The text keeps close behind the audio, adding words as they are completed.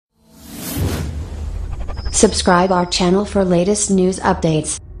Subscribe our channel for latest news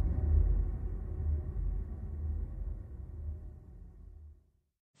updates.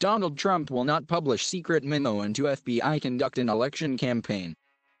 Donald Trump will not publish secret memo into FBI conduct an election campaign.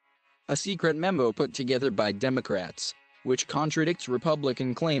 A secret memo put together by Democrats, which contradicts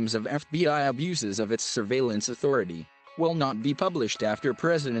Republican claims of FBI abuses of its surveillance authority, will not be published after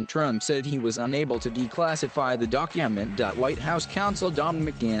President Trump said he was unable to declassify the document. White House counsel Don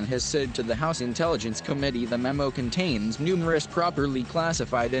McGahn has said to the House Intelligence Committee the memo contains numerous properly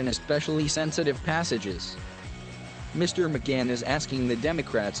classified and especially sensitive passages. Mr. McGahn is asking the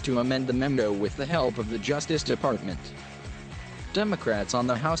Democrats to amend the memo with the help of the Justice Department. Democrats on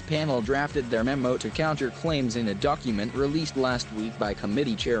the House panel drafted their memo to counter claims in a document released last week by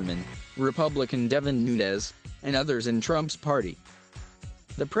committee chairman, Republican Devin Nunes, and others in Trump's party.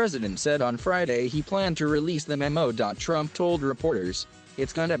 The president said on Friday he planned to release the memo. Trump told reporters,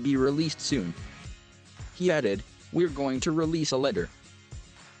 "It's gonna be released soon." He added, "We're going to release a letter."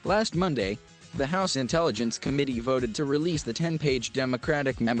 Last Monday, the House Intelligence Committee voted to release the 10-page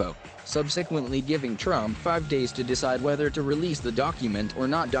Democratic memo, subsequently giving Trump 5 days to decide whether to release the document or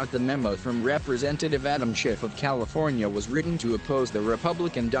not. The memo from Representative Adam Schiff of California was written to oppose the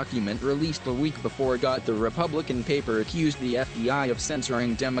Republican document released a week before. The Republican paper accused the FBI of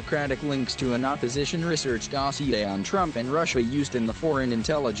censoring Democratic links to an opposition research dossier on Trump and Russia used in the Foreign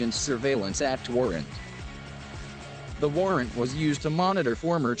Intelligence Surveillance Act warrant. The warrant was used to monitor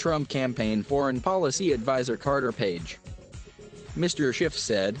former Trump campaign foreign policy advisor Carter Page. Mr. Schiff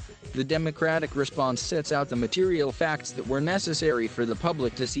said, "The Democratic response sets out the material facts that were necessary for the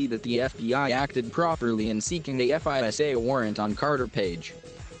public to see that the FBI acted properly in seeking a FISA warrant on Carter Page."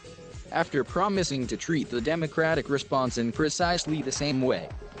 After promising to treat the Democratic response in precisely the same way,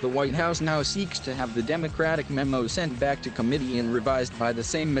 the White House now seeks to have the Democratic memo sent back to committee and revised by the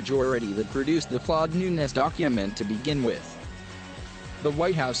same majority that produced the flawed Nunes document to begin with. The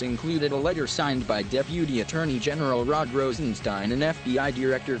White House included a letter signed by Deputy Attorney General Rod Rosenstein and FBI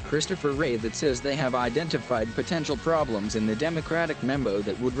Director Christopher Wray that says they have identified potential problems in the Democratic memo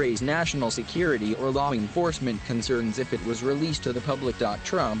that would raise national security or law enforcement concerns if it was released to the public.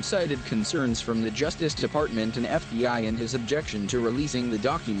 Trump cited concerns from the Justice Department and FBI in his objection to releasing the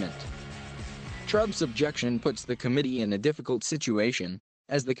document. Trump's objection puts the committee in a difficult situation,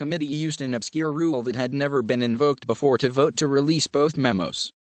 as the committee used an obscure rule that had never been invoked before to vote to release both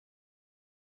memos.